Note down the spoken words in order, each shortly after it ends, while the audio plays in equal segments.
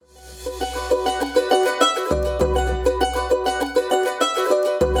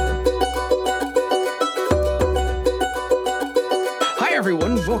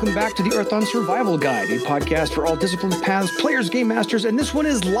welcome back to the Earthdawn Survival Guide, a podcast for all disciplines, paths, players, game masters, and this one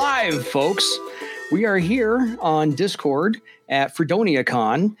is live, folks. We are here on Discord at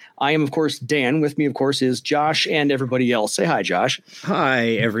FredoniaCon. I am, of course, Dan. With me, of course, is Josh and everybody else. Say hi, Josh.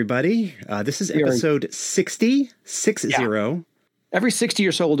 Hi, everybody. This is episode 60. Every 60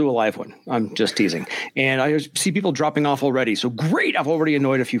 or so, we'll do a live one. I'm just teasing. And I see people dropping off already. So great. I've already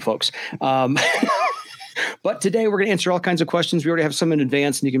annoyed a few folks. But today we're going to answer all kinds of questions. We already have some in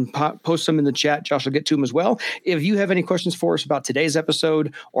advance, and you can post some in the chat. Josh will get to them as well. If you have any questions for us about today's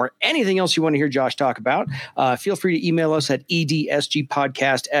episode or anything else you want to hear Josh talk about, feel free to email us at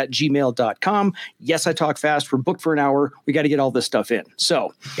edsgpodcast@gmail.com. Yes, I talk fast. We're booked for an hour. We got to get all this stuff in.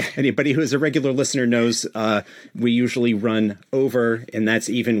 So anybody who is a regular listener knows we usually run over, and that's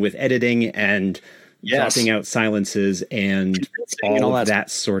even with editing and dropping out silences and all of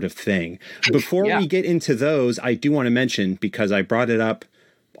that sort of thing. Before we get into those, I do want to mention, because I brought it up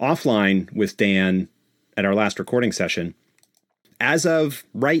offline with Dan at our last recording session, as of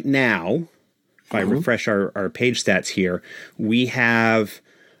right now, if I refresh our page stats here, we have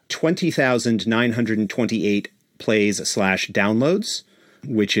 20,928 plays/downloads,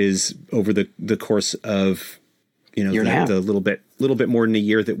 which is over the course of the little bit more than a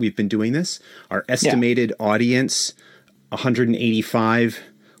year that we've been doing this. Our estimated audience, 185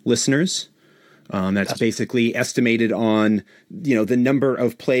 listeners. That's basically estimated on, the number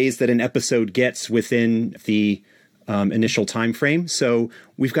of plays that an episode gets within the initial time frame. So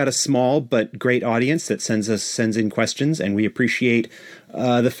we've got a small but great audience that sends in questions, and we appreciate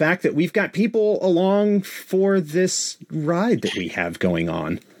the fact that we've got people along for this ride that we have going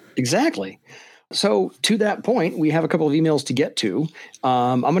on. Exactly. So to that point, we have a couple of emails to get to.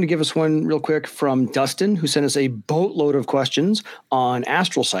 I'm going to give us one real quick from Dustin, who sent us a boatload of questions on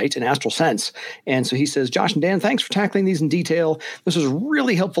Astral Sight and Astral Sense. And so he says, Josh and Dan, thanks for tackling these in detail. This was a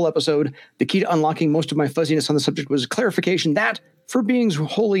really helpful episode. The key to unlocking most of my fuzziness on the subject was clarification that for beings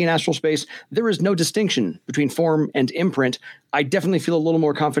wholly in astral space, there is no distinction between form and imprint. I definitely feel a little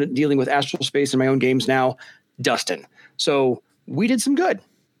more confident dealing with astral space in my own games now. Dustin. So we did some good.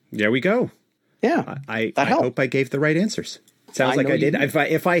 There we go. Yeah, I hope I gave the right answers. Sounds like I did.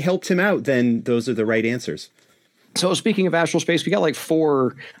 If I helped him out, then those are the right answers. So speaking of astral space, we got like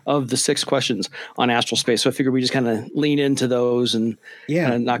 4 of the 6 questions on astral space. So I figured we just kind of lean into those and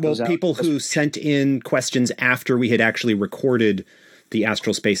knock those out. People who sent in questions after we had actually recorded the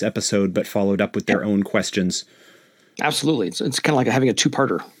astral space episode, but followed up with their own questions. Absolutely. It's kind of like having a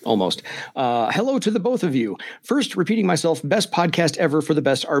 2-parter almost. Hello to the both of you. First, repeating myself, best podcast ever for the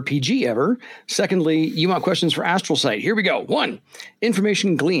best RPG ever. Secondly, you want questions for Astral Sight. Here we go. 1,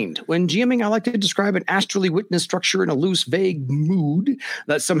 information gleaned. When GMing, I like to describe an astrally witnessed structure in a loose, vague mood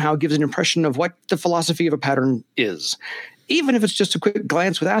that somehow gives an impression of what the philosophy of a pattern is, even if it's just a quick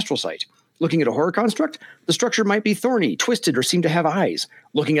glance with Astral Sight. Looking at a horror construct, the structure might be thorny, twisted, or seem to have eyes.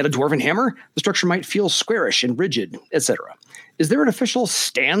 Looking at a dwarven hammer, the structure might feel squarish and rigid, etc. Is there an official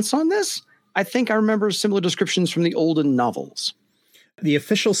stance on this? I think I remember similar descriptions from the olden novels. The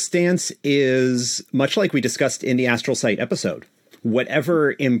official stance is much like we discussed in the Astral Sight episode.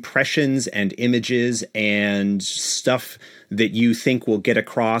 Whatever impressions and images and stuff that you think will get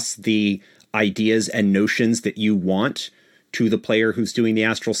across the ideas and notions that you want to the player who's doing the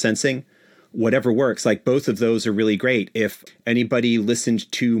astral sensing, whatever works. Like, both of those are really great. If anybody listened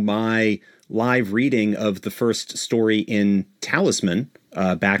to my live reading of the first story in Talisman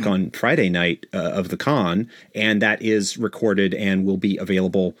back on Friday night of the con, and that is recorded and will be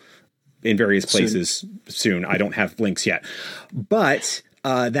available in various places soon. I don't have links yet. But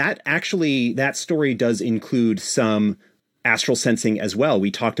that story does include some astral sensing as well.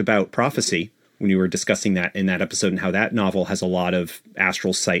 We talked about Prophecy when we were discussing that in that episode, and how that novel has a lot of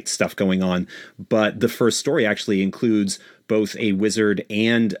astral sight stuff going on. But the first story actually includes both a wizard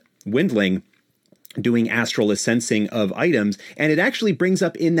and windling doing astral sensing of items. And it actually brings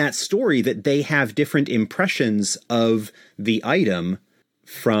up in that story that they have different impressions of the item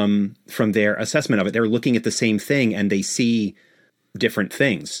from their assessment of it. They're looking at the same thing and they see different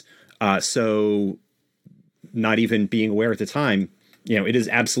things. So not even being aware at the time, it is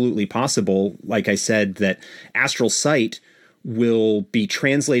absolutely possible, like I said, that astral sight will be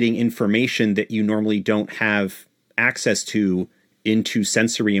translating information that you normally don't have access to into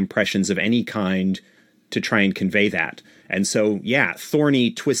sensory impressions of any kind to try and convey that. And so,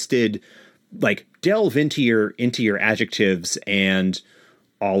 thorny, twisted, like, delve into your adjectives and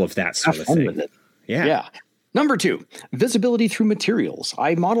all of that sort of thing. Yeah. Number 2, visibility through materials.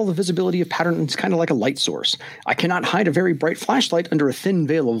 I model the visibility of patterns kind of like a light source. I cannot hide a very bright flashlight under a thin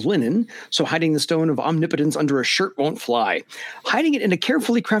veil of linen, so hiding the stone of omnipotence under a shirt won't fly. Hiding it in a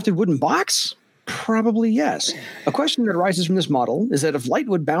carefully crafted wooden box? Probably yes. A question that arises from this model is that if light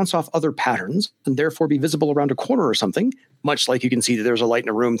would bounce off other patterns and therefore be visible around a corner or something, much like you can see that there's a light in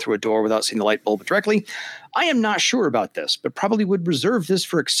a room through a door without seeing the light bulb directly, I am not sure about this, but probably would reserve this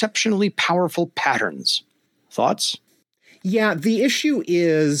for exceptionally powerful patterns. Thoughts? Yeah, the issue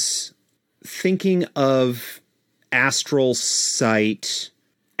is thinking of astral sight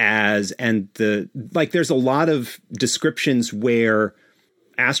as, and there's a lot of descriptions where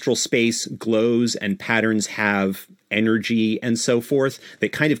astral space glows and patterns have energy and so forth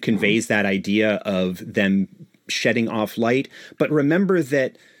that kind of conveys that idea of them shedding off light. But remember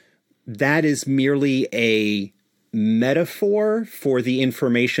that is merely a metaphor for the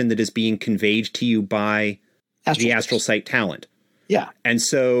information that is being conveyed to you by the astral sight talent. Yeah. And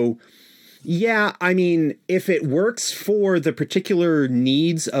so, yeah, I mean, if it works for the particular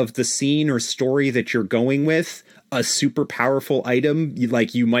needs of the scene or story that you're going with, a super powerful item,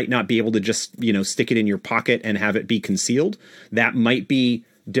 like you might not be able to just, stick it in your pocket and have it be concealed. That might be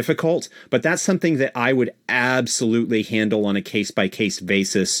difficult, but that's something that I would absolutely handle on a case-by-case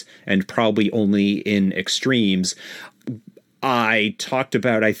basis and probably only in extremes. I talked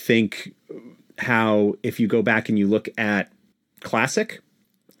about, I think, how if you go back and you look at Classic,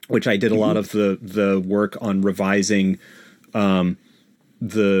 which I did a lot of the work on revising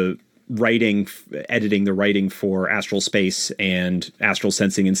the writing, editing the writing for Astral Space and Astral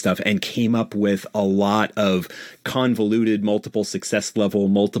Sensing and stuff, and came up with a lot of convoluted multiple success level,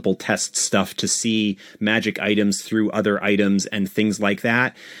 multiple test stuff to see magic items through other items and things like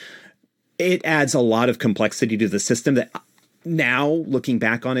that. It adds a lot of complexity to the system that now, looking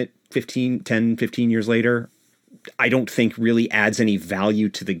back on it 10, 15 years later, I don't think really adds any value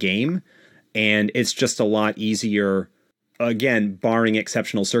to the game. And it's just a lot easier, again, barring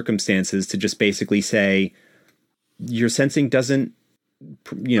exceptional circumstances, to just basically say your sensing doesn't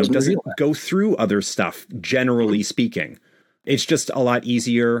go through other stuff, generally speaking. It's just a lot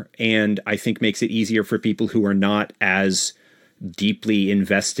easier, and I think makes it easier for people who are not as deeply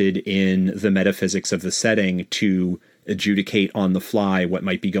invested in the metaphysics of the setting to adjudicate on the fly what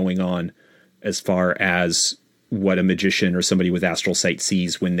might be going on as far as what a magician or somebody with astral sight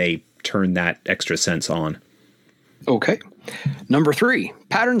sees when they turn that extra sense on. Okay. Number 3,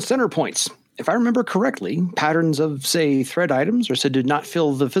 pattern center points. If I remember correctly, patterns of, say, thread items are said to not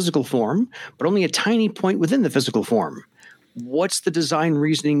fill the physical form, but only a tiny point within the physical form. What's the design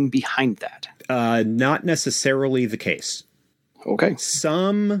reasoning behind that? Not necessarily the case. Okay.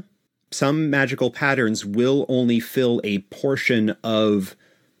 Some magical patterns will only fill a portion of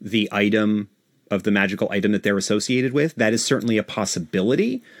the item, of the magical item that they're associated with. That is certainly a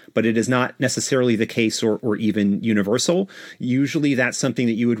possibility, but it is not necessarily the case or even universal. Usually that's something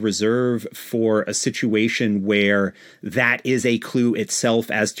that you would reserve for a situation where that is a clue itself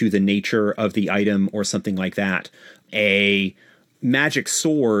as to the nature of the item or something like that. A magic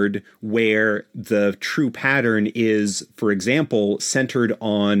sword where the true pattern is, for example, centered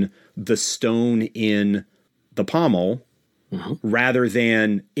on the stone in the pommel, rather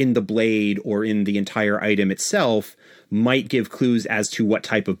than in the blade or in the entire item itself, might give clues as to what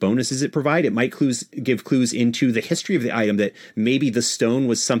type of bonuses it provide. It might give clues into the history of the item, that maybe the stone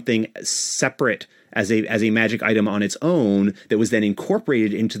was something separate as a magic item on its own that was then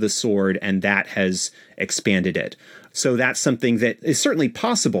incorporated into the sword, and that has expanded it. So that's something that is certainly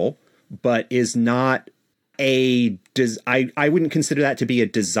possible, but is not I wouldn't consider that to be a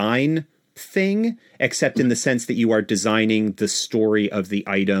design thing, except in the sense that you are designing the story of the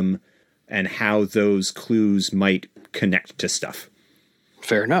item and how those clues might connect to stuff.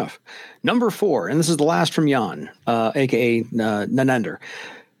 Fair enough. Number 4, and this is the last from Jan, aka Nanander.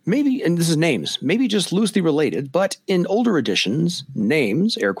 Maybe, and this is names, maybe just loosely related, but in older editions,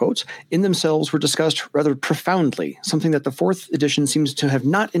 names, air quotes, in themselves were discussed rather profoundly, something that the 4th edition seems to have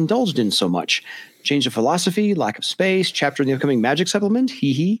not indulged in so much. Change of philosophy, lack of space, chapter in the upcoming magic supplement,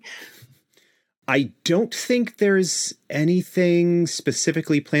 hee. I don't think there's anything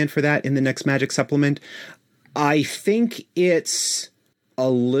specifically planned for that in the next magic supplement. I think it's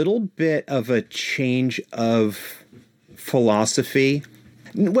a little bit of a change of philosophy.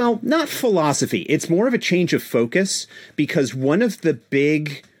 Well, not philosophy. It's more of a change of focus, because one of the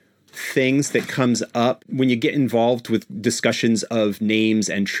big things that comes up when you get involved with discussions of names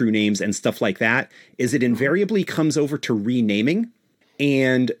and true names and stuff like that is it invariably comes over to renaming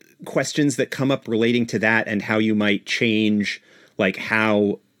and questions that come up relating to that and how you might change, like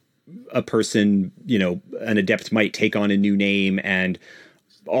how a person, an adept might take on a new name, and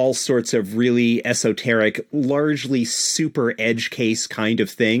all sorts of really esoteric, largely super edge case kind of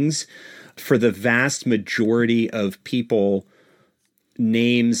things. For the vast majority of people,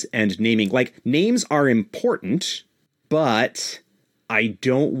 names and naming, like, names are important, but I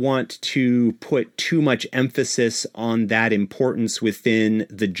don't want to put too much emphasis on that importance within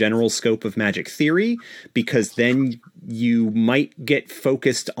the general scope of magic theory, because then you might get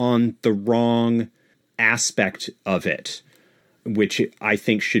focused on the wrong aspect of it, which I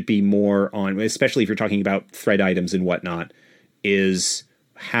think should be more on, especially if you're talking about thread items and whatnot, is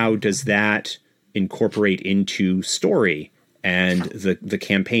how does that incorporate into story and the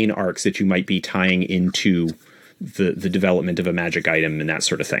campaign arcs that you might be tying into the development of a magic item and that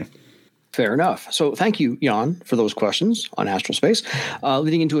sort of thing. Fair enough. So thank you, Jan, for those questions on Astral Space.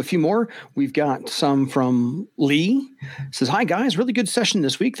 Leading into a few more, we've got some from Lee. It says, hi, guys. Really good session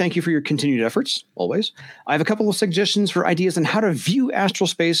this week. Thank you for your continued efforts, always. I have a couple of suggestions for ideas on how to view Astral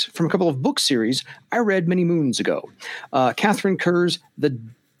Space from a couple of book series I read many moons ago. Catherine Kerr's The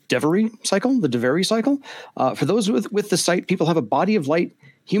Devery Cycle. For those with the site, people have a body of light.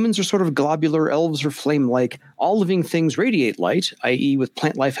 Humans are sort of globular, elves are flame-like. All living things radiate light, i.e. with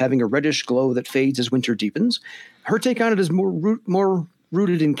plant life having a reddish glow that fades as winter deepens. Her take on it is more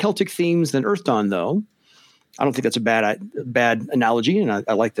rooted in Celtic themes than Earth Dawn, though. I don't think that's a bad analogy, and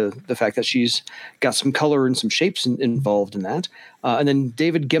I like the fact that she's got some color and some shapes involved in that. And then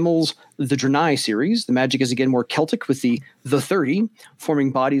David Gimmel's The Draenei series. The magic is again more Celtic with the 30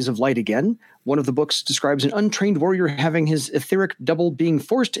 forming bodies of light again. One of the books describes an untrained warrior having his etheric double being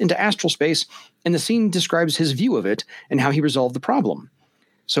forced into astral space, and the scene describes his view of it and how he resolved the problem.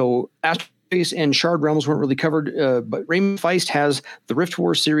 So astral space and shard realms weren't really covered, but Raymond Feist has the Rift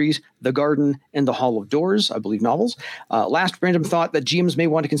War series, The Garden, and The Hall of Doors, I believe novels. Last random thought that GMs may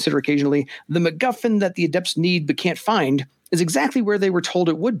want to consider occasionally, the MacGuffin that the adepts need but can't find is exactly where they were told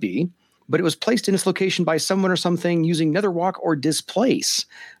it would be, but it was placed in its location by someone or something using Netherwalk or Displace.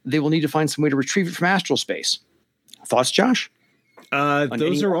 They will need to find some way to retrieve it from astral space. Thoughts, Josh?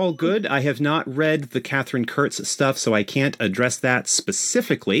 Those are all good. I have not read the Catherine Kurtz stuff, so I can't address that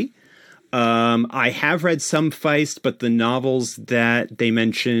specifically. I have read some Feist, but the novels that they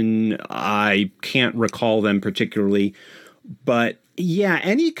mention, I can't recall them particularly. But yeah,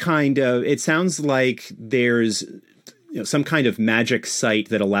 any kind of, it sounds like there's some kind of magic site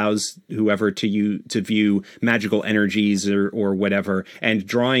that allows whoever to view magical energies or whatever, and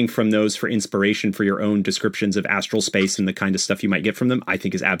drawing from those for inspiration for your own descriptions of astral space and the kind of stuff you might get from them, I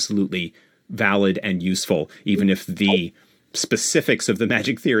think is absolutely valid and useful, even if the specifics of the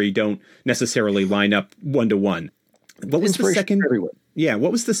magic theory don't necessarily line up one-to-one. What was the second? Yeah,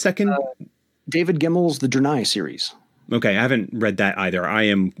 what was the second? David Gimmel's The Draenei series. Okay, I haven't read that either. I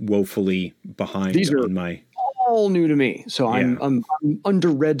am woefully behind on my... all new to me, so I'm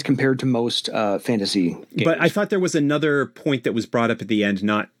underread compared to most fantasy games. But I thought there was another point that was brought up at the end,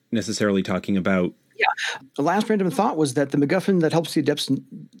 not necessarily talking about... Yeah. The last random thought was that the MacGuffin that helps the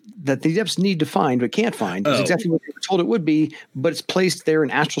adepts need to find but can't find is exactly what they were told it would be, but it's placed there in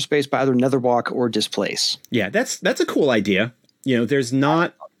astral space by either Netherwalk or Displace. Yeah, that's a cool idea. There's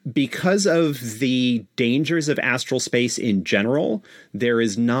not... Because of the dangers of astral space in general, there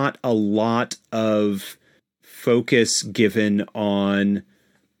is not a lot of focus given on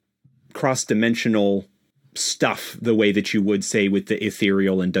cross-dimensional stuff the way that you would say with the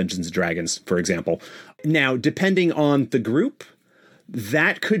ethereal and Dungeons & Dragons, for example. Now, depending on the group,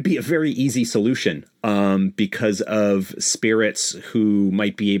 that could be a very easy solution because of spirits who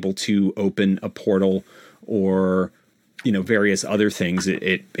might be able to open a portal or... various other things,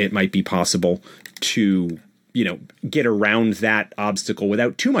 it might be possible to, get around that obstacle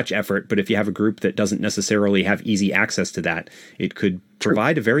without too much effort. But if you have a group that doesn't necessarily have easy access to that, it could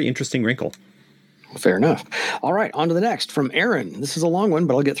provide a very interesting wrinkle. Fair enough. All right, on to the next from Aaron. This is a long one,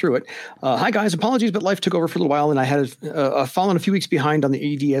 but I'll get through it. Hi, guys. Apologies, but life took over for a little while, and I had fallen a few weeks behind on the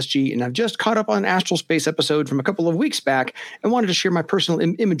EDSG, and I've just caught up on an Astral Space episode from a couple of weeks back and wanted to share my personal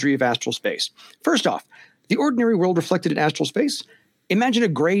imagery of Astral Space. First off, the ordinary world reflected in astral space. Imagine a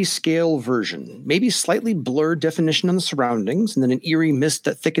grayscale version, maybe slightly blurred definition on the surroundings, and then an eerie mist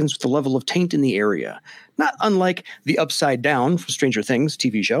that thickens with the level of taint in the area. Not unlike the Upside Down from Stranger Things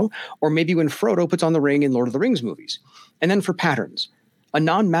TV show, or maybe when Frodo puts on the ring in Lord of the Rings movies. And then for patterns. A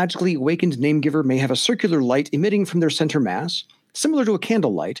non-magically awakened name-giver may have a circular light emitting from their center mass, similar to a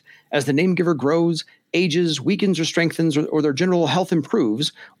candlelight. As the name-giver grows, ages, weakens or strengthens, or their general health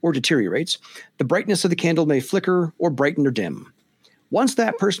improves or deteriorates, the brightness of the candle may flicker or brighten or dim. Once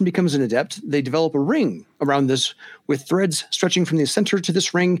that person becomes an adept, they develop a ring around this with threads stretching from the center to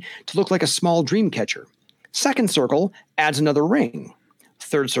this ring to look like a small dream catcher. Second circle adds another ring.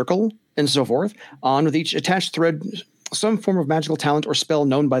 Third circle, and so forth, on with each attached thread some form of magical talent or spell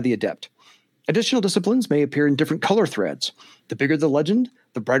known by the adept. Additional disciplines may appear in different color threads. The bigger the legend,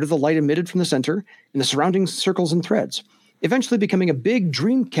 the brighter the light emitted from the center and the surrounding circles and threads, eventually becoming a big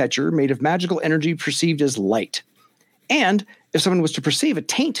dream catcher made of magical energy perceived as light. And if someone was to perceive a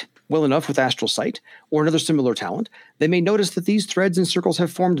taint well enough with astral sight or another similar talent, they may notice that these threads and circles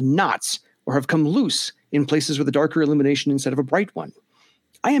have formed knots or have come loose in places with a darker illumination instead of a bright one.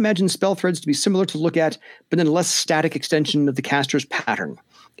 I imagine spell threads to be similar to look at, but in a less static extension of the caster's pattern,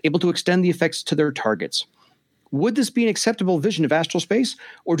 able to extend the effects to their targets. Would this be an acceptable vision of astral space,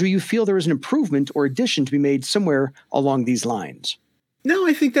 or do you feel there is an improvement or addition to be made somewhere along these lines? No,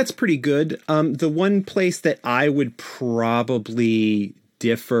 I think that's pretty good. The one place that I would probably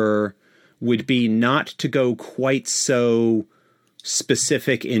differ would be not to go quite so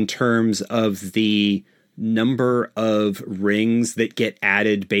specific in terms of the number of rings that get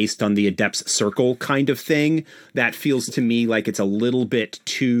added based on the adept's circle kind of thing. That feels to me like it's a little bit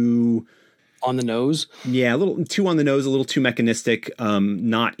too on the nose. Yeah, a little too on the nose, a little too mechanistic,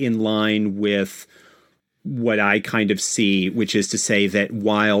 not in line with what I kind of see, which is to say that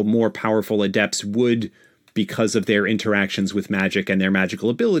while more powerful adepts would, because of their interactions with magic and their magical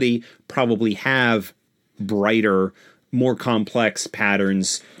ability, probably have brighter, more complex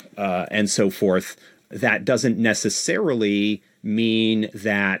patterns and so forth, that doesn't necessarily mean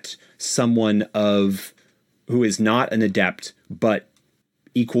that someone who is not an adept but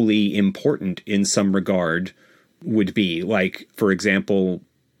equally important in some regard would be. Like, for example,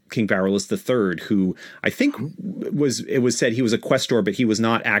 King Varolus III, who I think it was said he was a questor, but he was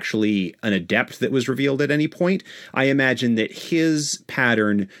not actually an adept that was revealed at any point. I imagine that his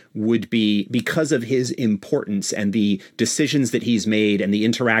pattern would be, because of his importance and the decisions that he's made and the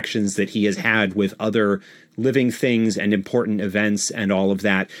interactions that he has had with other living things and important events and all of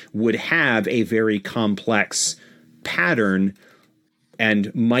that, would have a very complex pattern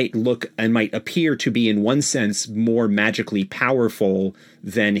and might appear to be, in one sense, more magically powerful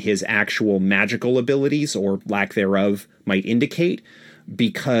than his actual magical abilities, or lack thereof, might indicate,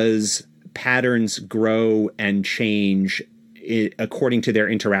 because patterns grow and change according to their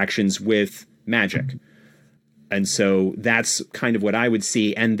interactions with magic. And so that's kind of what I would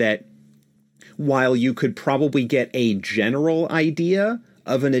see. And that while you could probably get a general idea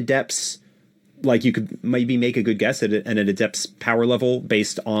of an adept's, like you could maybe make a good guess at an adept's power level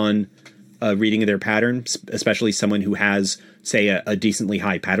based on a reading of their pattern, especially someone who has, say, a decently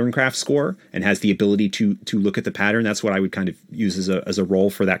high pattern craft score and has the ability to look at the pattern. That's what I would kind of use as a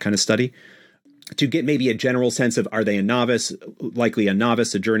role for that kind of study. To get maybe a general sense of, are they a novice, likely a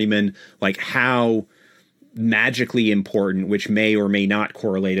novice, a journeyman, like how magically important, which may or may not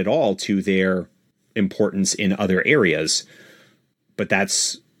correlate at all to their importance in other areas.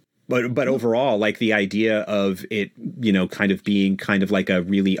 But overall, like the idea of it, kind of being kind of like a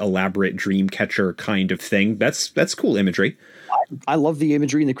really elaborate dream catcher kind of thing. That's cool imagery. I love the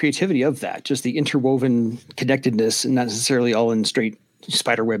imagery and the creativity of that. Just the interwoven connectedness, and not necessarily all in straight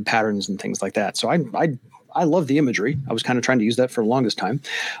spiderweb patterns and things like that. So I love the imagery. I was kind of trying to use that for the longest time.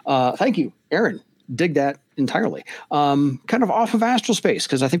 Thank you, Aaron. Dig that entirely. Kind of off of astral space,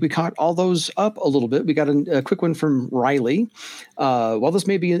 because I think we caught all those up a little bit. We got a quick one from Riley. While this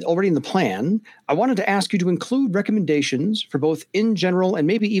may be already in the plan, I wanted to ask you to include recommendations for both in general and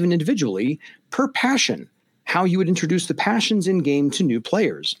maybe even individually per passion, how you would introduce the passions in game to new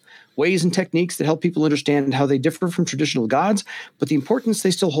players, ways and techniques that help people understand how they differ from traditional gods, but the importance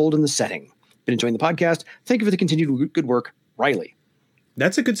they still hold in the setting. Been enjoying the podcast. Thank you for the continued good work, Riley.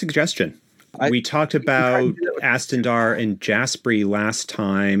 That's a good suggestion. We talked about Astandar and Jasperi last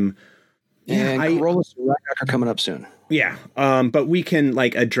time. And Corollas and Ragnak are coming up soon. Yeah. But we can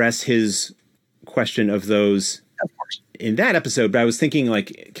address his question of those in that episode. But I was thinking,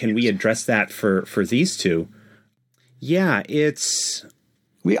 can we address that for these two? Yeah,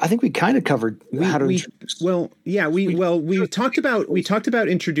 I think we kind of covered how to introduce. We talked about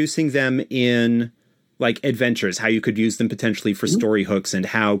introducing them in adventures, how you could use them potentially for story hooks, and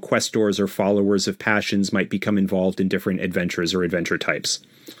how questors or followers of passions might become involved in different adventures or adventure types.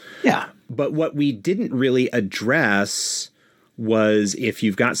 Yeah. But what we didn't really address was, if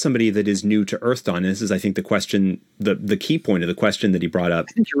you've got somebody that is new to Earthdawn, and this is, I think, the question, the key point of the question that he brought up.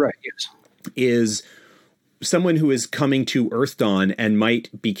 I think you're right, yes. Is someone who is coming to Earthdawn and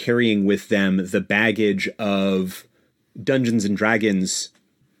might be carrying with them the baggage of Dungeons and Dragons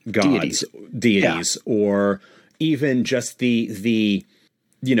gods, deities, or even just the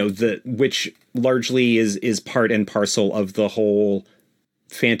which largely is part and parcel of the whole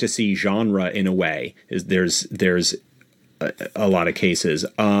fantasy genre in a way, is there's a lot of cases.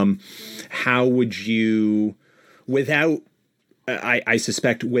 How would you, without, I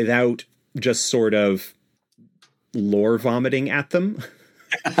suspect, without just sort of lore vomiting at them,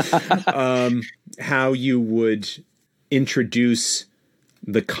 how you would introduce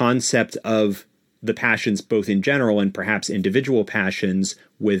the concept of the passions, both in general and perhaps individual passions,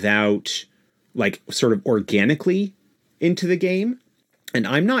 without like sort of organically into the game. And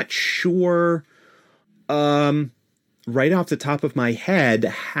I'm not sure, right off the top of my head,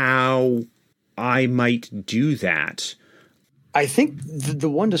 how I might do that. I think the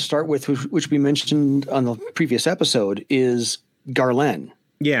one to start with, which we mentioned on the previous episode, is Garlann.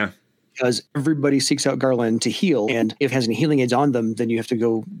 Yeah. Because everybody seeks out Garlann to heal, and if it has any healing aids on them, then you have to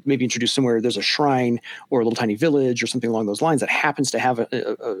go maybe introduce somewhere there's a shrine or a little tiny village or something along those lines that happens to have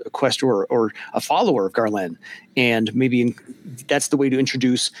a quest or a follower of Garlann. And maybe that's the way to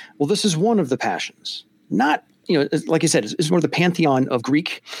introduce, well, this is one of the passions. Not, like I said, it's more the pantheon of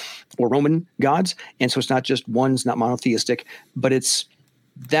Greek or Roman gods. And so it's not just one, it's not monotheistic, but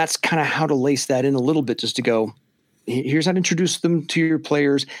that's kind of how to lace that in a little bit, just to go, here's how to introduce them to your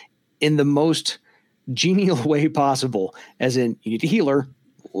players in the most genial way possible, as in, you need a healer,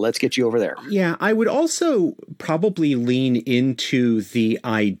 let's get you over there. Yeah, I would also probably lean into the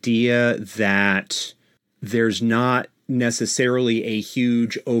idea that there's not necessarily a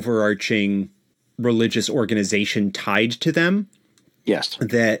huge overarching religious organization tied to them. Yes.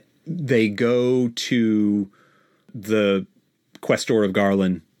 That they go to the Questor of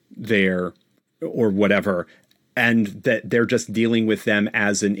Garlann there or whatever, and that they're just dealing with them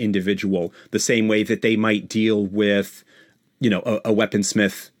as an individual, the same way that they might deal with, a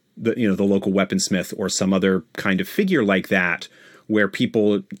weaponsmith, the local weaponsmith or some other kind of figure like that, where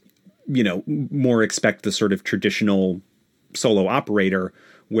people, more expect the sort of traditional solo operator,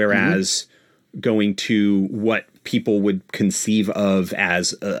 whereas going to what people would conceive of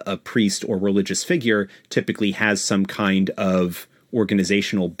as a priest or religious figure typically has some kind of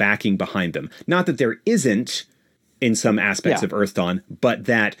organizational backing behind them. Not that there isn't in some aspects of Earthdawn, but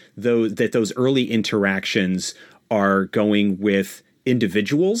that those early interactions are going with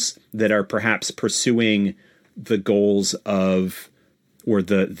individuals that are perhaps pursuing the goals of, or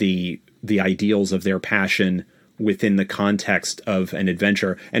the ideals of their passion within the context of an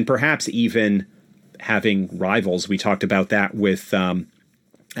adventure, and perhaps even having rivals. We talked about that with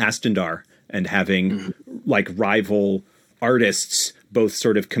Astendar, and having like rival artists both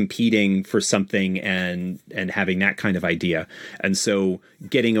sort of competing for something and having that kind of idea. And so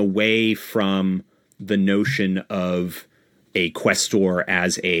getting away from the notion of a questor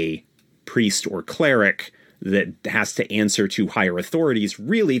as a priest or cleric that has to answer to higher authorities.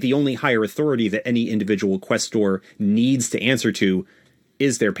 Really, the only higher authority that any individual questor needs to answer to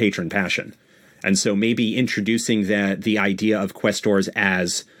is their patron passion. And so maybe introducing the idea of questors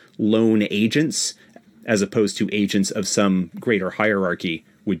as lone agents, as opposed to agents of some greater hierarchy,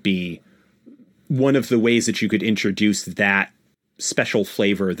 would be one of the ways that you could introduce that special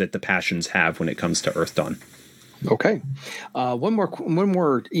flavor that the passions have when it comes to Earthdawn. Okay. One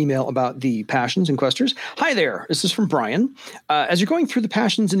more email about the passions and questors. Hi there. This is from Brian. As you're going through the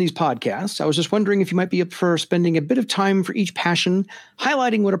passions in these podcasts, I was just wondering if you might be up for spending a bit of time for each passion,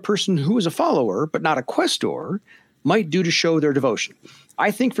 highlighting what a person who is a follower, but not a questor, might do to show their devotion.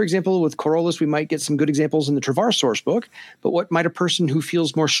 I think, for example, with Corollas, we might get some good examples in the Travar source book, but what might a person who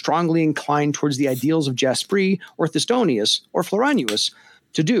feels more strongly inclined towards the ideals of Jaspri or Thistonius or Floranius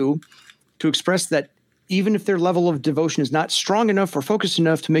to do to express that even if their level of devotion is not strong enough or focused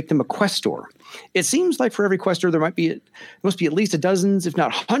enough to make them a questor? It seems like for every questor, there must be at least dozens, if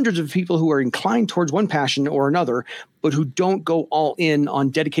not hundreds of people who are inclined towards one passion or another, but who don't go all in on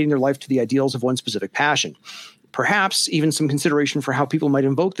dedicating their life to the ideals of one specific passion. Perhaps even some consideration for how people might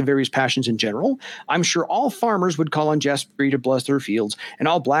invoke the various passions in general. I'm sure all farmers would call on Jaspri to bless their fields, and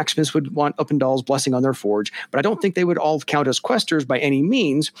all blacksmiths would want Uppendal's blessing on their forge, but I don't think they would all count as questors by any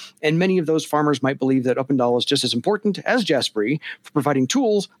means, and many of those farmers might believe that Uppendal is just as important as Jaspri for providing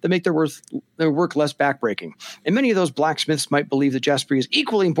tools that make their work less backbreaking. And many of those blacksmiths might believe that Jaspri is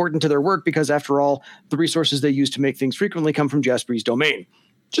equally important to their work because, after all, the resources they use to make things frequently come from Jaspri's domain.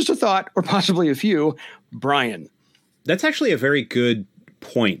 Just a thought, or possibly a few. Brian. That's actually a very good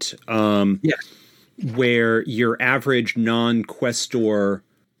point. Yes. Where your average non-questor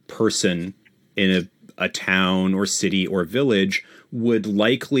person in a town or city or village would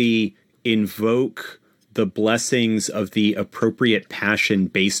likely invoke the blessings of the appropriate passion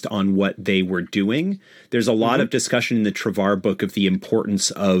based on what they were doing. There's a lot of discussion in the Travar book of the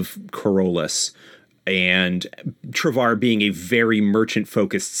importance of Corollas. And Travar, being a very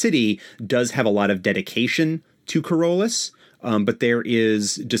merchant-focused city, does have a lot of dedication to Corollas. But there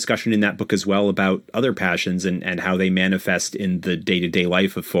is discussion in that book as well about other passions and how they manifest in the day-to-day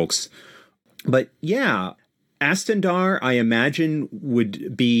life of folks. But yeah, Astandar, I imagine,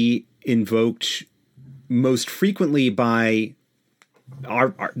 would be invoked most frequently by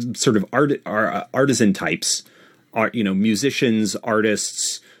our sort of artisan types, musicians,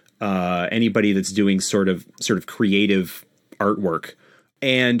 artists, anybody that's doing sort of creative artwork.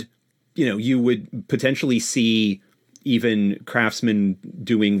 And, you would potentially see even craftsmen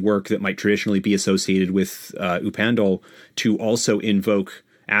doing work that might traditionally be associated with Upandal to also invoke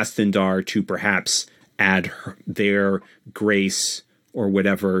Astandar to perhaps add their grace or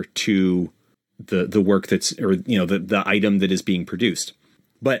whatever to the work the item that is being produced.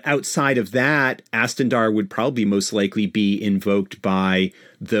 But outside of that, Astandar would probably most likely be invoked by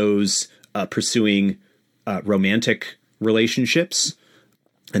those pursuing romantic relationships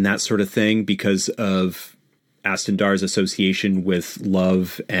and that sort of thing because of Astandar's association with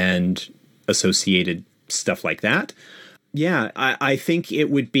love and associated stuff like that. Yeah, I think it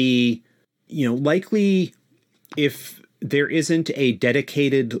would be, likely if there isn't a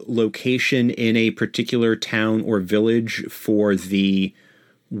dedicated location in a particular town or village for the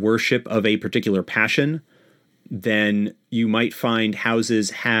worship of a particular passion, then you might find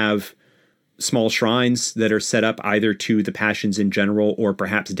houses have small shrines that are set up either to the passions in general or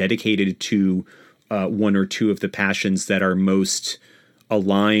perhaps dedicated to one or two of the passions that are most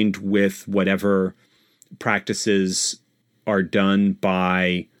aligned with whatever practices are done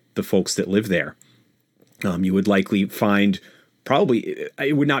by the folks that live there. You would likely find,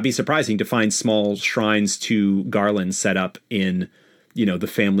 it would not be surprising to find small shrines to Garland set up in, the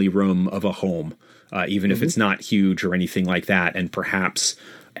family room of a home, even if it's not huge or anything like that. And perhaps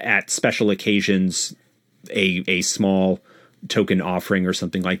at special occasions, a small token offering or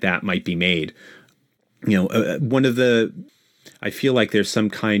something like that might be made. I feel like there's some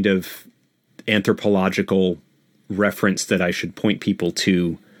kind of anthropological reference that I should point people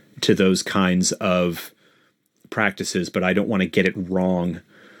to those kinds of practices, but I don't want to get it wrong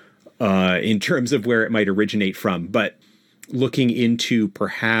in terms of where it might originate from. But looking into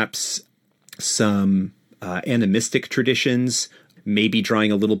perhaps some animistic traditions, maybe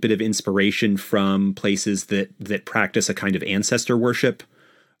drawing a little bit of inspiration from places that practice a kind of ancestor worship,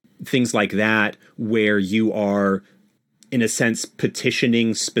 things like that, where you are, in a sense,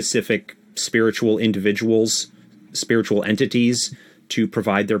 petitioning specific spiritual individuals, spiritual entities to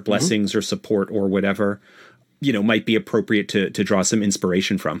provide their blessings or support or whatever, might be appropriate to draw some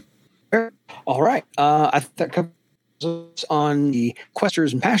inspiration from. All right. I think that covers on the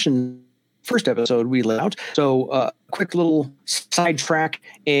Questers and Passion first episode we laid out. So quick little sidetrack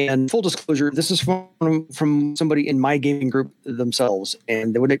and full disclosure. This is from somebody in my gaming group themselves,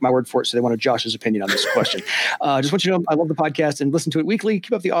 and they would take my word for it. So they wanted Josh's opinion on this question. Just want you to know, I love the podcast and listen to it weekly.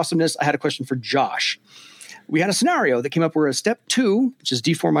 Keep up the awesomeness. I had a question for Josh. We had a scenario that came up where a step 2, which is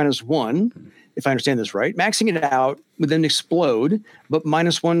D4 minus 1, if I understand this right, maxing it out would then explode, but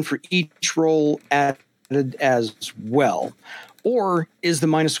 -1 for each roll added as well. Or is the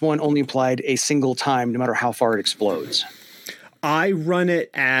 -1 only applied a single time, no matter how far it explodes? I run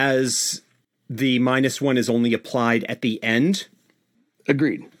it as the -1 is only applied at the end.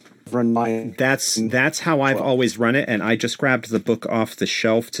 Agreed. Run mine. That's how I've always run it, and I just grabbed the book off the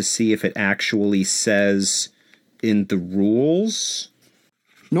shelf to see if it actually says in the rules.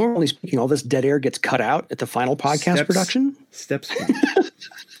 Normally speaking, all this dead air gets cut out at the final podcast production. Steps.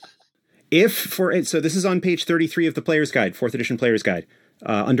 So this is on page 33 of the Player's Guide, 4th edition Player's Guide,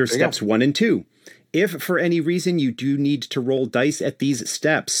 under steps 1 and 2. If for any reason you do need to roll dice at these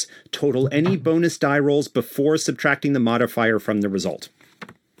steps, total any bonus die rolls before subtracting the modifier from the result.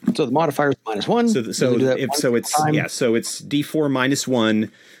 So the modifier is -1. So it's D4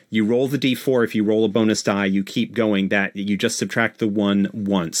 -1. You roll the D4. If you roll a bonus die, you keep going. That you just subtract the 1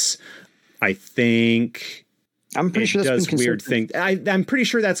 once. I think. I'm pretty sure that's been weird thing. I'm pretty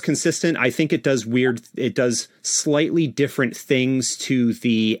sure that's consistent. I think it does It does slightly different things to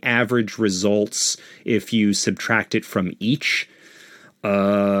the average results if you subtract it from each.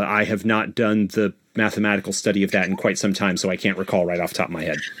 I have not done the mathematical study of that in quite some time, so I can't recall right off the top of my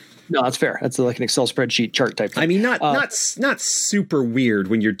head. No, that's fair. That's like an Excel spreadsheet chart type thing. I mean, not super weird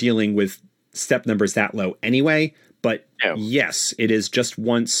when you're dealing with step numbers that low anyway, but yes, it is just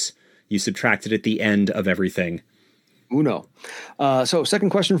once you subtract it at the end of everything. Uno. So second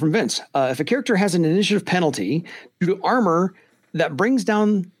question from Vince. If a character has an initiative penalty due to armor that brings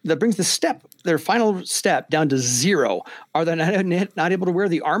their final step down to 0, are they not able to wear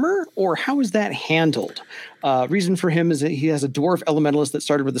the armor, or how is that handled? Reason for him is that he has a dwarf elementalist that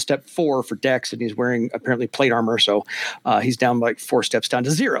started with a step 4 for Dex, and he's wearing apparently plate armor, so he's down like 4 steps down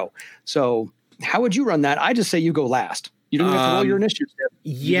to 0. So how would you run that? I just say you go last. You don't even have to roll your initiative step.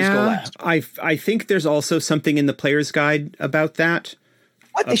 You just go last. I think there's also something in the player's guide about that.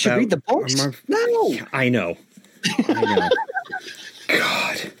 What? They should read the books? No. I know.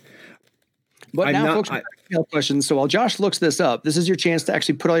 God. But now, folks, we have questions. So while Josh looks this up, this is your chance to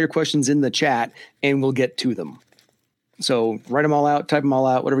actually put all your questions in the chat, and we'll get to them. So write them all out, type them all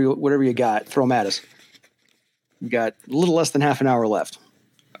out, whatever you got, throw them at us. We got a little less than half an hour left.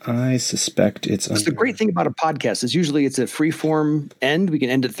 I suspect it's. That's the great thing about a podcast is usually it's a free form end. We can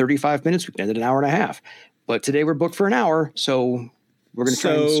end at 35 minutes. We can end at an hour and a half. But today we're booked for an hour, so we're going to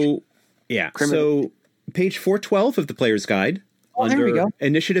try. So page 412 of the player's guide. There we go.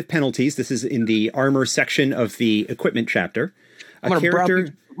 Initiative penalties. This is in the armor section of the equipment chapter. A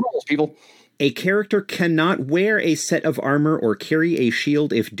character cannot wear a set of armor or carry a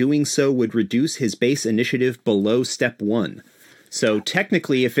shield if doing so would reduce his base initiative below step 1. So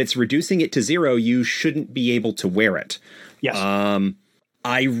technically, if it's reducing it to 0, you shouldn't be able to wear it. Yes.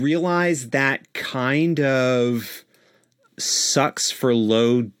 I realize that kind of sucks for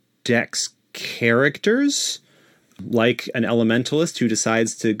low dex characters, like an elementalist who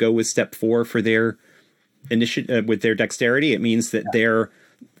decides to go with step 4 for their initiative with their dexterity. It means that they're,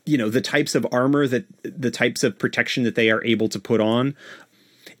 the types of armor the types of protection that they are able to put on.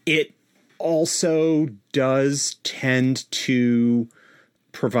 It also does tend to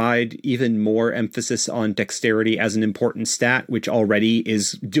provide even more emphasis on dexterity as an important stat, which already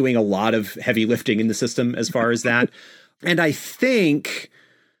is doing a lot of heavy lifting in the system as far as that. And I think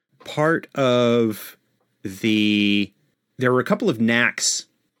part of there were a couple of knacks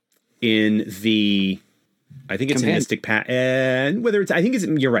in I think it's in Mystic Path, and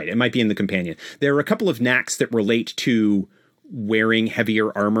you're right, it might be in the Companion. There are a couple of knacks that relate to wearing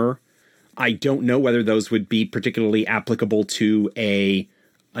heavier armor. I don't know whether those would be particularly applicable to an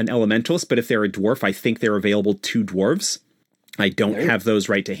elementalist, but if they're a dwarf, I think they're available to dwarves. I don't have those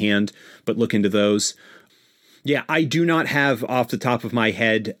right to hand, but look into those. Yeah, I do not have off the top of my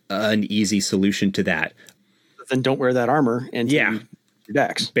head an easy solution to that. Then don't wear that armor and your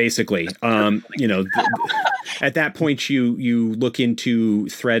Dex. Basically, at that point you look into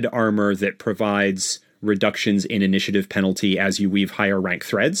thread armor that provides reductions in initiative penalty as you weave higher rank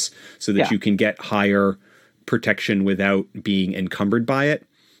threads, so that you can get higher protection without being encumbered by it.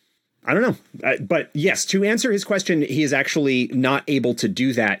 I don't know. But yes, to answer his question, he is actually not able to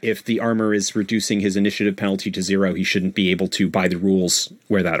do that. If the armor is reducing his initiative penalty to 0, he shouldn't be able to, by the rules,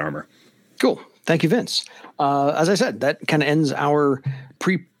 wear that armor. Cool. Thank you, Vince. As I said, that kind of ends our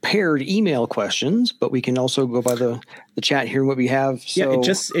prepared email questions, but we can also go by the chat here, what we have. So, yeah,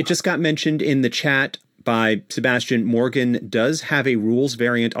 it just got mentioned in the chat by Sebastian. Morgan does have a rules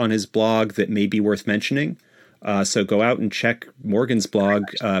variant on his blog that may be worth mentioning. So go out and check Morgan's blog,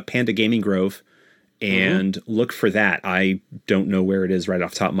 Panda Gaming Grove, and look for that. I don't know where it is right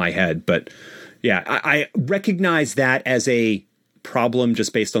off the top of my head, but yeah, I recognize that as a problem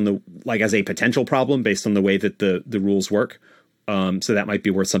just based on as a potential problem based on the way that the rules work. So that might be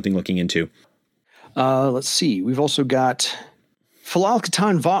worth something looking into. Let's see. We've also got Falal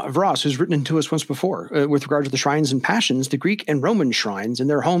Katan Vras, who's written into us once before with regard to the shrines and passions. The Greek and Roman shrines and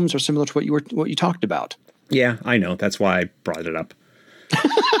their homes are similar to what you talked about. Yeah, I know. That's why I brought it up.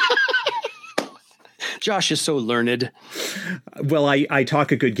 Josh is so learned. Well, I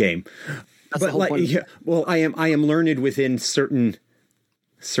talk a good game. That's the whole point. Yeah, well, I am learned within certain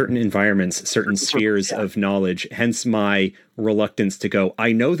environments, certain spheres of knowledge. Hence my reluctance to go.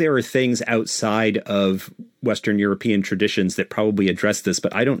 I know there are things outside of Western European traditions that probably address this,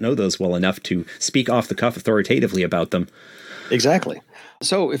 but I don't know those well enough to speak off the cuff authoritatively about them. Exactly.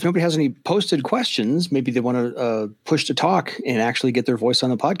 So if nobody has any posted questions, maybe they want to push to talk and actually get their voice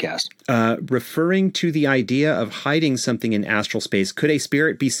on the podcast. Referring to the idea of hiding something in astral space, could a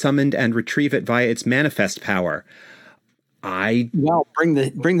spirit be summoned and retrieve it via its manifest power? Bring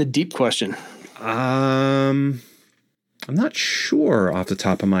the deep question. I'm not sure off the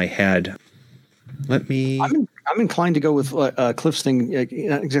top of my head. I'm inclined to go with Cliff's thing,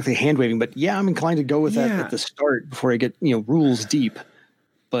 not exactly hand waving, but yeah, I'm inclined to go with that at the start before I get rules deep.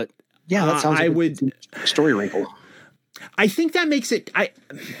 But yeah, that sounds like a story wrinkle. I think that makes it.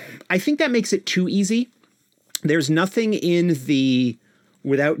 I think that makes it too easy. There's nothing in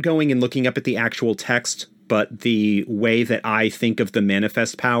without going and looking up at the actual text but the way that I think of the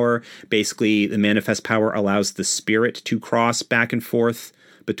manifest power, basically the manifest power allows the spirit to cross back and forth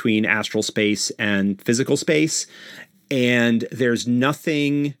between astral space and physical space. And there's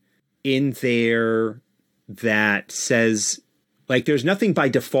nothing in there that says, like, there's nothing by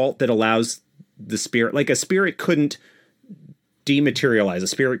default that allows the spirit, like a spirit couldn't dematerialize, a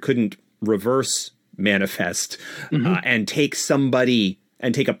spirit couldn't reverse manifest and take somebody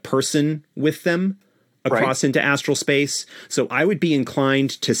and take a person with them across into astral space. So I would be inclined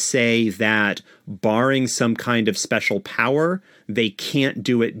to say that barring some kind of special power, they can't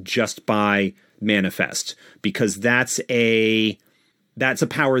do it just by manifest, because that's a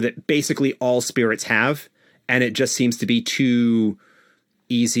power that basically all spirits have, and it just seems to be too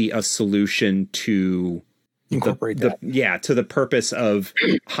easy a solution to incorporate that. To the purpose of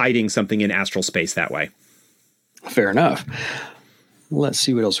hiding something in astral space that way. Fair enough. Let's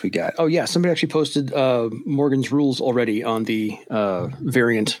see what else we got. Oh yeah, somebody actually posted Morgan's rules already on the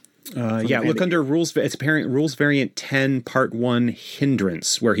variant. Look under rules. It's apparent rules variant 10 part 1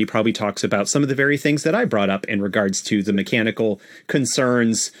 hindrance, where he probably talks about some of the very things that I brought up in regards to the mechanical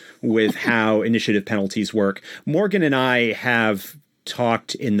concerns with how initiative penalties work. Morgan and I have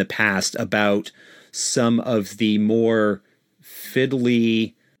talked in the past about some of the more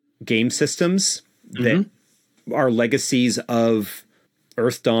fiddly game systems that are legacies of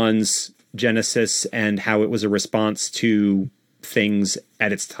Earth Dawn's genesis and how it was a response to things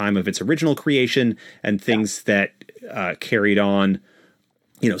at its time of its original creation and things that carried on,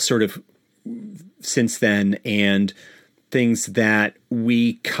 sort of since then, and things that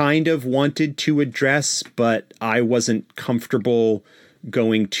we kind of wanted to address, but I wasn't comfortable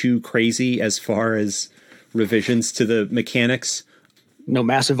going too crazy as far as revisions to the mechanics. No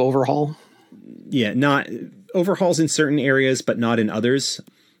massive overhaul? Yeah, not overhauls in certain areas, but not in others.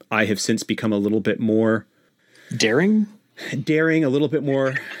 I have since become a little bit more daring, a little bit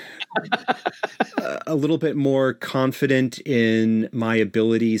more, a little bit more confident in my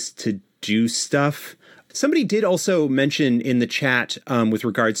abilities to do stuff. Somebody did also mention in the chat with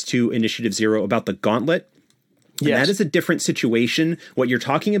regards to Initiative Zero about the Gauntlet. And that is a different situation. What you're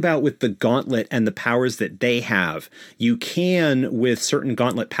talking about with the Gauntlet and the powers that they have, you can, with certain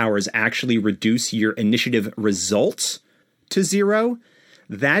Gauntlet powers, actually reduce your initiative results to 0.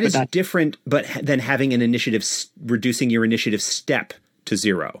 That is different, than having an initiative, reducing your initiative step to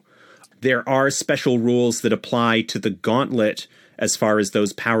 0. There are special rules that apply to the Gauntlet as far as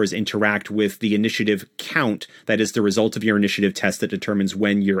those powers interact with the initiative count. That is the result of your initiative test that determines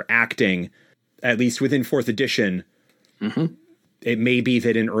when you're acting. At least within 4th edition, it may be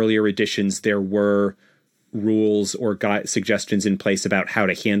that in earlier editions there were rules or suggestions in place about how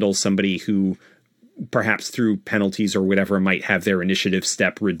to handle somebody who perhaps through penalties or whatever might have their initiative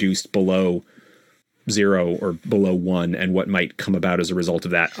step reduced below 0 or below 1 and what might come about as a result of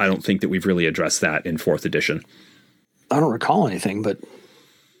that. I don't think that we've really addressed that in 4th edition. I don't recall anything, but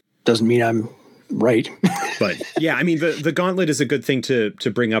doesn't mean I'm right. But yeah, I mean, the Gauntlet is a good thing to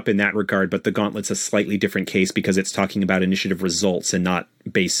bring up in that regard, but the Gauntlet's a slightly different case because it's talking about initiative results and not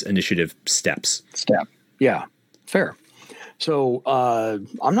base initiative steps. Yeah, fair. So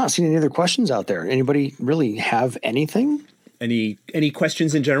I'm not seeing any other questions out there. Anybody really have anything? Any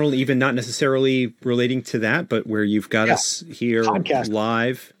questions in general, even not necessarily relating to that, but where you've got us here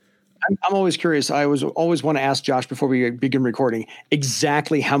live? I'm always curious. I always want to ask Josh before we begin recording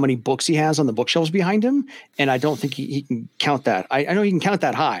exactly how many books he has on the bookshelves behind him, and I don't think he can count that. I know he can count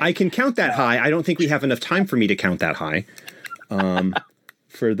that high. I can count that high. I don't think we have enough time for me to count that high.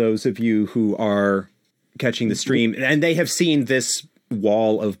 For those of you who are catching the stream, and they have seen this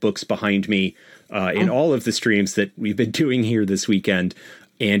wall of books behind me in all of the streams that we've been doing here this weekend,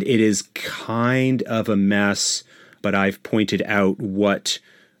 and it is kind of a mess, but I've pointed out what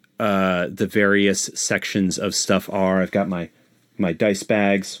the various sections of stuff are. I've got my dice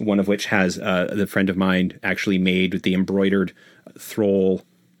bags, one of which has the friend of mine actually made with the embroidered Thrall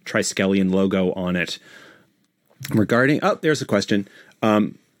Triskelion logo on it. There's a question.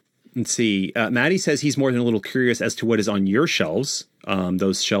 Let's see. Maddie says he's more than a little curious as to what is on your shelves.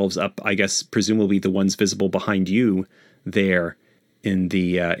 Those shelves up, I guess, presumably the ones visible behind you there in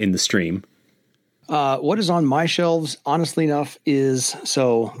the stream. What is on my shelves, honestly enough,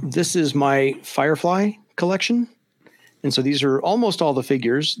 this is my Firefly collection. And so these are almost all the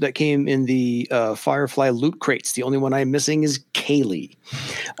figures that came in the Firefly loot crates. The only one I'm missing is Kaylee.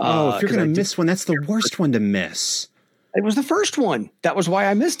 If you're going to miss one, that's the worst one to miss. It was the first one. That was why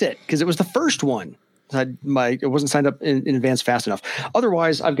I missed it, because it was the first one. It wasn't signed up in advance fast enough.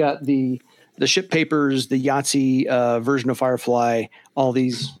 Otherwise, I've got the ship papers, the Yahtzee version of Firefly, all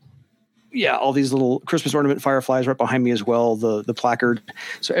these yeah, all these little Christmas ornament fireflies right behind me as well. The placard.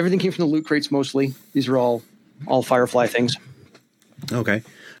 So everything came from the loot crates mostly. These are all firefly things. Okay.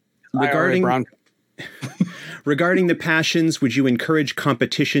 Regarding the passions, would you encourage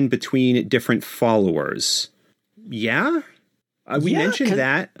competition between different followers? Yeah. We mentioned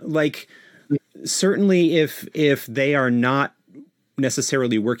that. Like, certainly if they are not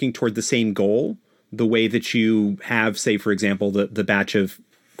necessarily working toward the same goal, the way that you have, say, for example, the batch of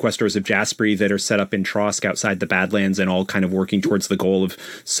Questors of Jasperi that are set up in Trosk outside the Badlands and all kind of working towards the goal of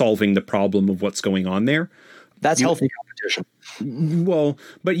solving the problem of what's going on there. That's healthy competition. Well,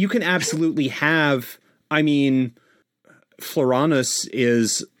 but you can absolutely have, I mean, Floranus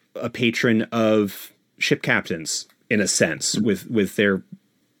is a patron of ship captains in a sense, with their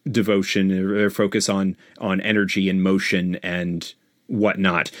devotion, their focus on energy and motion and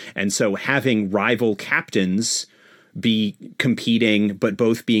whatnot. And so having rival captains be competing, but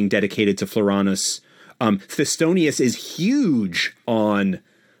both being dedicated to Floranus. Thistonius is huge on,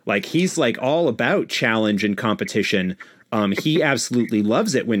 like, he's like all about challenge and competition. He absolutely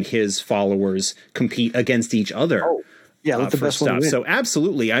loves it when his followers compete against each other. Oh, yeah, let the best stuff. one win. So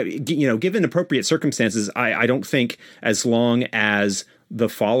absolutely, given appropriate circumstances, I don't think, as long as the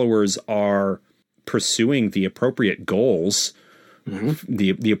followers are pursuing the appropriate goals,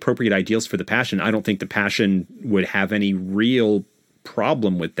 the appropriate ideals for the passion, I don't think the passion would have any real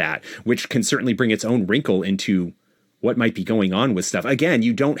problem with that, which can certainly bring its own wrinkle into what might be going on with stuff. Again,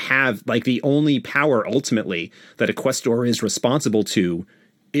 you don't have, like, the only power ultimately that a questor is responsible to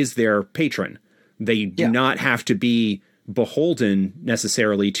is their patron. They do not have to be beholden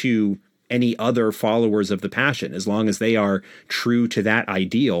necessarily to any other followers of the passion, as long as they are true to that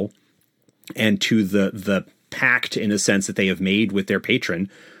ideal and to the pact, in a sense, that they have made with their patron.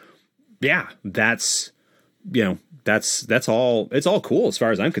 Yeah, that's all. It's all cool as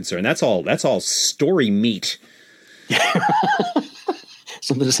far as I'm concerned. That's all story meat.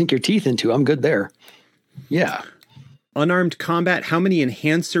 Something to sink your teeth into. I'm good there. Yeah. Unarmed combat. How many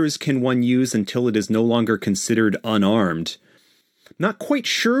enhancers can one use until it is no longer considered unarmed? Not quite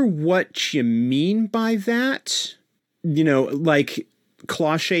sure what you mean by that. Like,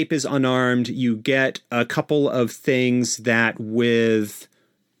 claw shape is unarmed. You get a couple of things that with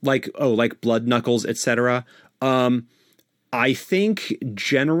like blood knuckles, etc. I think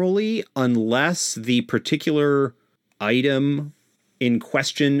generally, unless the particular item in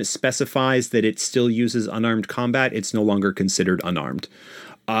question specifies that it still uses unarmed combat, it's no longer considered unarmed.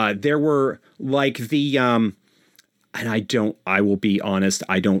 There were like the and I will be honest,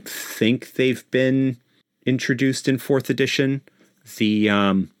 I don't think they've been introduced in 4th edition. The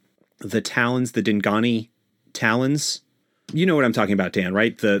talons, the Dingani talons. You know what I'm talking about, Dan,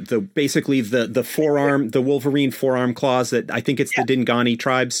 right? Basically the forearm, the Wolverine forearm claws that I think it's the Dingani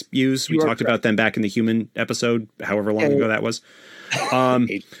tribes use. We talked about them back in the human episode, however long ago that was.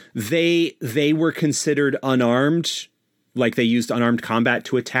 They were considered unarmed, like they used unarmed combat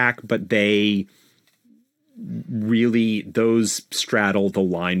to attack, but they really, those straddle the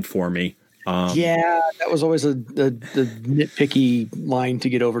line for me. That was always the nitpicky line to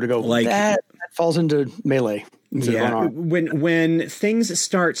get over, to go like that falls into melee. Yeah, when things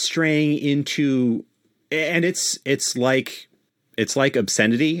start straying into, and it's like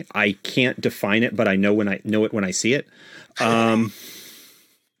obscenity. I can't define it, but I know it when I see it.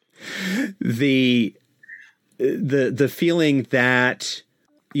 The feeling that,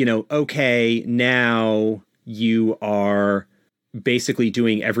 okay, now you are basically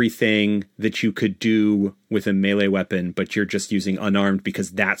doing everything that you could do with a melee weapon, but you're just using unarmed because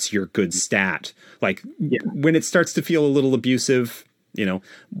that's your good stat. Like, when it starts to feel a little abusive,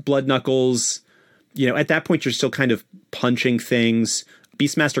 blood knuckles, at that point you're still kind of punching things.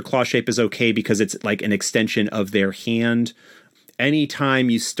 Beastmaster claw shape is okay because it's like an extension of their hand. Anytime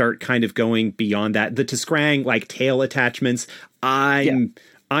you start kind of going beyond that, the Tiskrang, like tail attachments, I'm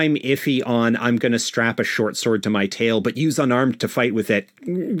iffy on. I'm going to strap a short sword to my tail, but use unarmed to fight with it.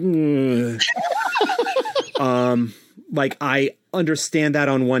 Like, I understand that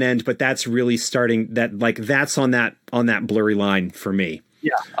on one end, but that's really starting that, like, that's on that blurry line for me.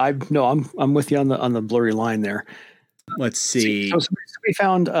 Yeah, I'm with you on the blurry line there. Let's see. So somebody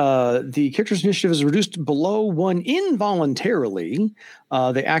found the character's initiative is reduced below 1 involuntarily.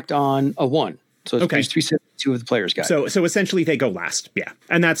 They act on a 1. So it's page 372 of the player's guide. So essentially they go last. Yeah.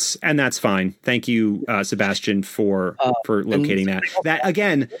 And that's fine. Thank you, Sebastian, for locating that. That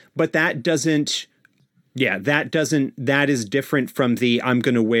again, but that doesn't, that is different from the I'm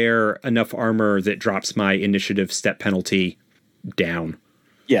going to wear enough armor that drops my initiative step penalty down.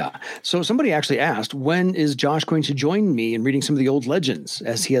 Yeah. So somebody actually asked, when is Josh going to join me in reading some of the old legends,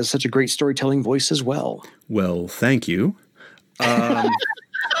 as he has such a great storytelling voice as well? Well, thank you.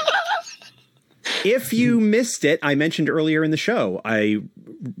 If you missed it, I mentioned earlier in the show, I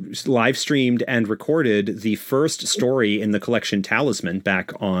live streamed and recorded the first story in the collection Talisman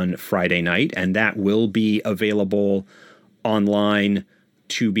back on Friday night, and that will be available online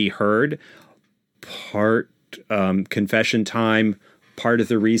to be heard. Part confession time. Part of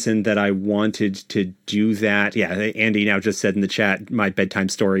the reason that I wanted to do that, yeah, Andy now just said in the chat, my bedtime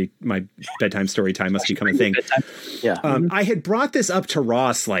story time must become a thing. Yeah. I had brought this up to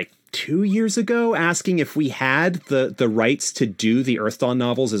Ross like 2 years ago, asking if we had the rights to do the Earthdawn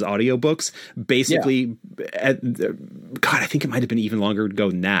novels as audiobooks. Basically, God, I think it might have been even longer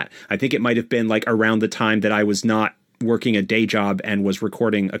ago than that. I think it might have been like around the time that I was not working a day job and was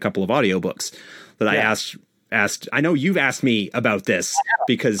recording a couple of audiobooks that I asked. I know you've asked me about this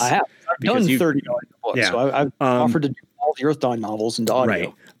because I have. I've done 30 audiobooks, yeah. so I've offered to do all the Earthdawn novels into audio.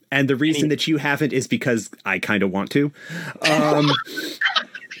 Right. And the reason that you haven't is because I kind of want to.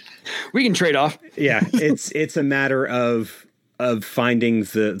 We can trade off. Yeah, it's a matter of finding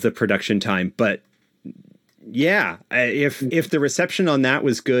the production time, but yeah, if the reception on that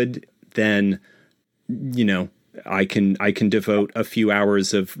was good, then I can devote a few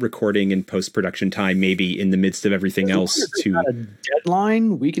hours of recording and post-production time, maybe in the midst of everything else, to a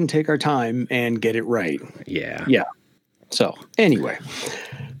deadline. We can take our time and get it right. Yeah. So anyway,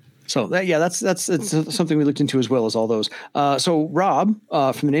 that's something we looked into as well as all those. So Rob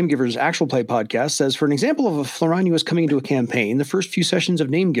from the Name Givers Actual Play podcast says, for an example of a Florani who is coming into a campaign, the first few sessions of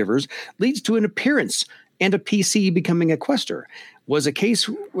Name Givers leads to an appearance and a PC becoming a quester. Was a case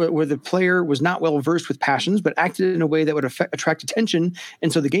where the player was not well versed with passions, but acted in a way that would attract attention.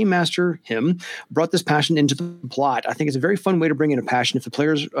 And so the game master, him, brought this passion into the plot. I think it's a very fun way to bring in a passion if the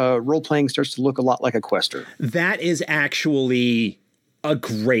player's role-playing starts to look a lot like a quester. That is actually a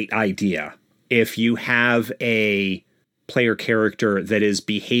great idea. If you have a player character that is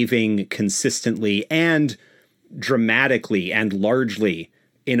behaving consistently and dramatically and largely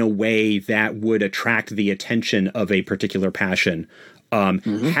in a way that would attract the attention of a particular passion,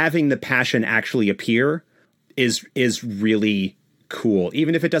 having the passion actually appear is really cool,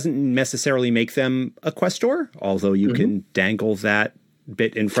 even if it doesn't necessarily make them a questor, although you can dangle that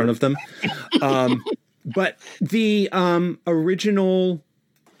bit in front of them. But the original,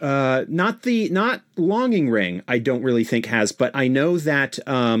 not Longing Ring, I don't really think has, but I know that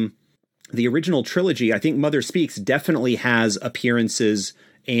the original trilogy, I think Mother Speaks, definitely has appearances,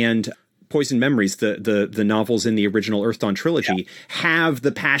 and Poison Memories, the novels in the original Earthdawn trilogy, have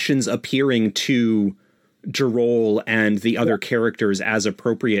the passions appearing to Jerol and the other characters as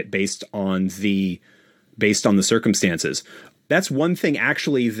appropriate based on the circumstances. That's one thing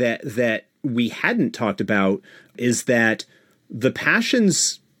actually that we hadn't talked about, is that the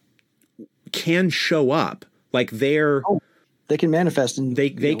passions can show up. Like they can manifest, and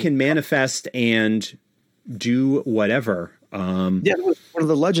they can manifest and do whatever. One of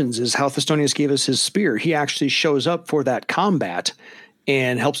the legends is how Thestonius gave us his spear. He actually shows up for that combat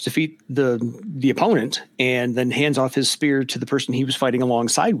and helps defeat the opponent, and then hands off his spear to the person he was fighting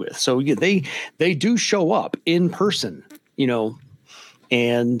alongside with. So yeah, they do show up in person,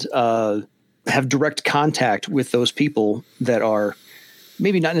 and have direct contact with those people that are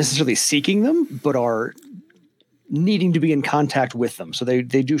maybe not necessarily seeking them, but are needing to be in contact with them. So they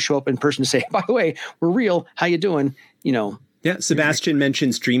do show up in person to say, by the way, we're real. How you doing? Yeah. Sebastian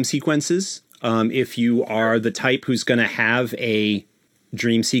mentions dream sequences. If you are the type who's going to have a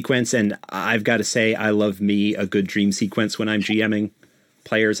dream sequence, and I've got to say, I love me a good dream sequence when I'm GMing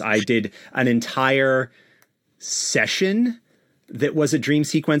players. I did an entire session that was a dream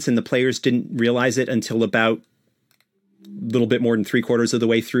sequence, and the players didn't realize it until about a little bit more than 3/4 of the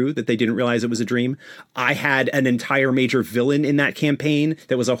way through, that they didn't realize it was a dream. I had an entire major villain in that campaign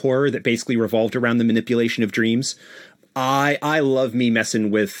that was a horror that basically revolved around the manipulation of dreams. I love me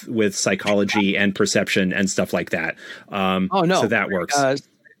messing with psychology and perception and stuff like that. So that works.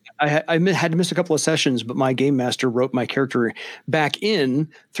 I had to miss a couple of sessions, but my game master wrote my character back in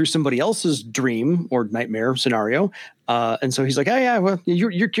through somebody else's dream or nightmare scenario. And so he's like, "Oh yeah, well,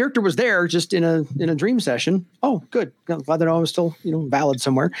 your character was there just in a dream session." Oh, good. I'm glad that I was still, valid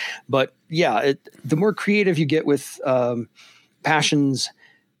somewhere. But yeah, the more creative you get with passions,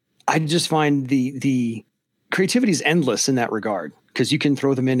 I just find the creativity is endless in that regard, because you can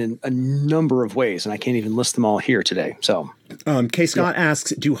throw them in a number of ways, and I can't even list them all here today. So, K. Scott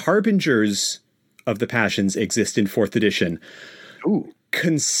asks, do harbingers of the passions exist in 4th edition? Ooh.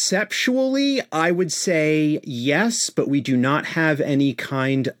 Conceptually, I would say yes, but we do not have any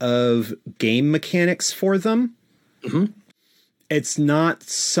kind of game mechanics for them. Mm-hmm. It's not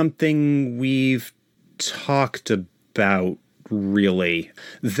something we've talked about, really.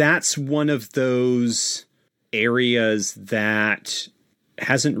 That's one of those areas that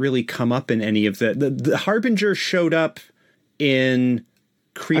hasn't really come up in any of the Harbinger showed up in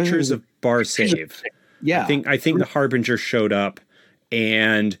Creatures of Barsave. Yeah. I think the Harbinger showed up,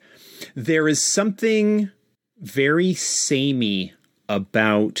 and there is something very samey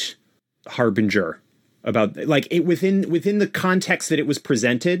about Harbinger, about like it within the context that it was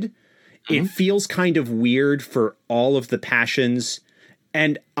presented. It feels kind of weird for all of the passions,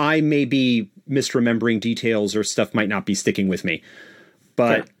 and I may be misremembering details or stuff might not be sticking with me,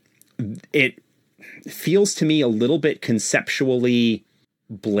 but it feels to me a little bit conceptually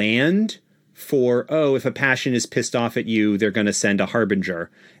bland for, if a passion is pissed off at you, they're going to send a Harbinger.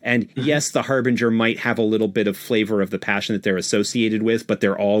 And yes, the Harbinger might have a little bit of flavor of the passion that they're associated with, but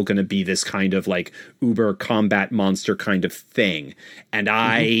they're all going to be this kind of like uber combat monster kind of thing. And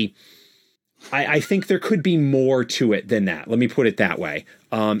I think there could be more to it than that. Let me put it that way.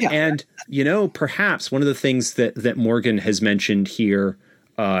 And, perhaps one of the things that Morgan has mentioned here,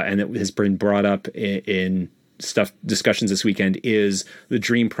 and that has been brought up in discussions this weekend, is the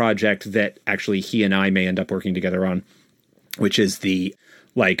dream project that actually he and I may end up working together on, which is the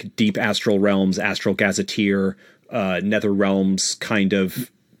like deep astral realms, astral gazetteer, nether realms kind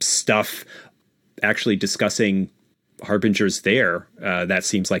of stuff, actually discussing Harbingers there. That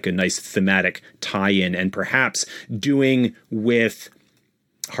seems like a nice thematic tie-in, and perhaps doing with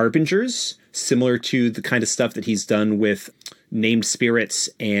Harbingers similar to the kind of stuff that he's done with named spirits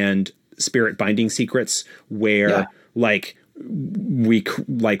and spirit binding secrets, where we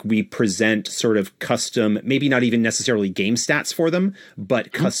present sort of custom, maybe not even necessarily game stats for them,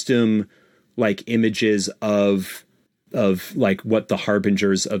 but custom like images of like what the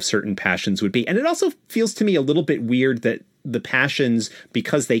harbingers of certain passions would be. And it also feels to me a little bit weird that the passions,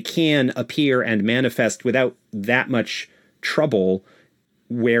 because they can appear and manifest without that much trouble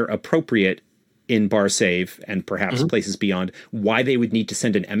where appropriate in Barsave and perhaps places beyond, why they would need to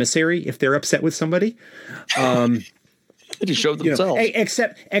send an emissary if they're upset with somebody. They just showed themselves.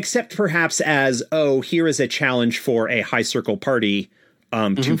 Except perhaps as, here is a challenge for a high circle party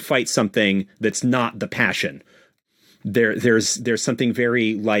to fight something that's not the passion. There's something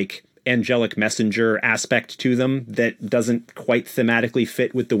very like angelic messenger aspect to them that doesn't quite thematically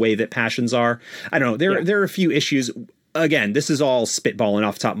fit with the way that passions are. I don't know. There are a few issues. Again, this is all spitballing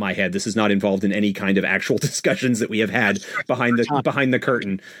off the top of my head. This is not involved in any kind of actual discussions that we have had behind the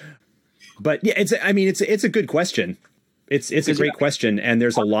curtain. But yeah, it's a good question. It's a great question, and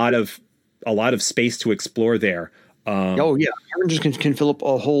there's a lot of space to explore there. Harbingers can fill up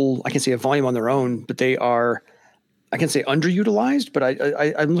a whole, I can say, a volume on their own, but they are, I can say, underutilized. But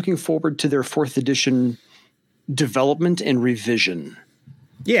I'm looking forward to their 4th edition development and revision.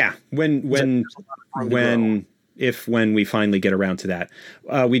 Yeah, when we finally get around to that.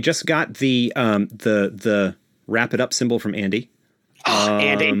 We just got the wrap it up symbol from Andy.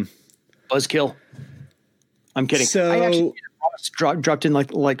 Andy, buzzkill. I'm kidding. So, I actually dropped in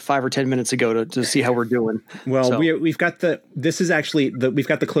like 5 or 10 minutes ago to see how we're doing. Well, we've got the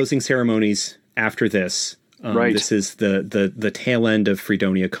closing ceremonies after this. Right. This is the tail end of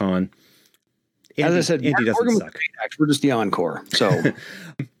Freedonia Con. As I said, Andy doesn't suck. We're just the encore. So.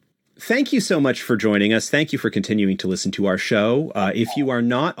 Thank you so much for joining us. Thank you for continuing to listen to our show. If you are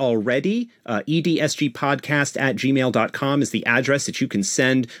not already, edsgpodcast@gmail.com is the address that you can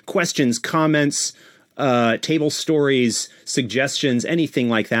send questions, comments, table stories, suggestions, anything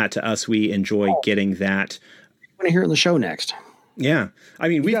like that to us. We enjoy getting that. I want to hear it on the show next. Yeah. I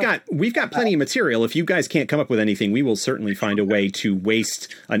mean, we've got plenty of material. If you guys can't come up with anything, we will certainly find a way to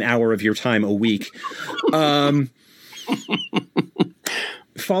waste an hour of your time a week.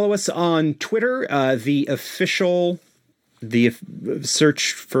 Follow us on Twitter. The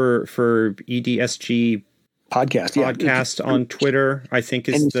search for EDSG podcast on Twitter, I think,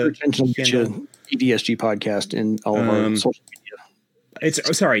 is the EDSG podcast in all of our social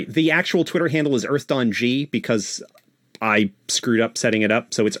media. The actual Twitter handle is EarthDawnG because I screwed up setting it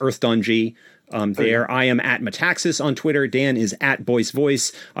up. So it's EarthDawnG. There. I am at Metaxas on Twitter. Dan is at Boyce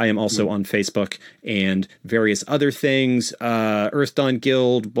Voice. I am also on Facebook and various other things. Earthdawn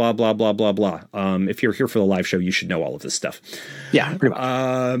Guild, blah, blah, blah, blah, blah. If you're here for the live show, you should know all of this stuff. Yeah, pretty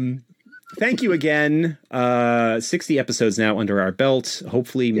much. Thank you again. 60 episodes now under our belt.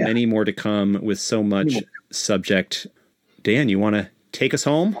 Hopefully many more to come with so much subject. Dan, you want to take us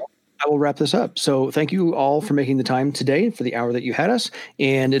home? I will wrap this up. So thank you all for making the time today for the hour that you had us.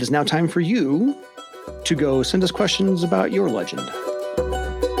 And it is now time for you to go send us questions about your legend.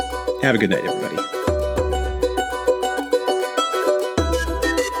 Have a good night, everybody.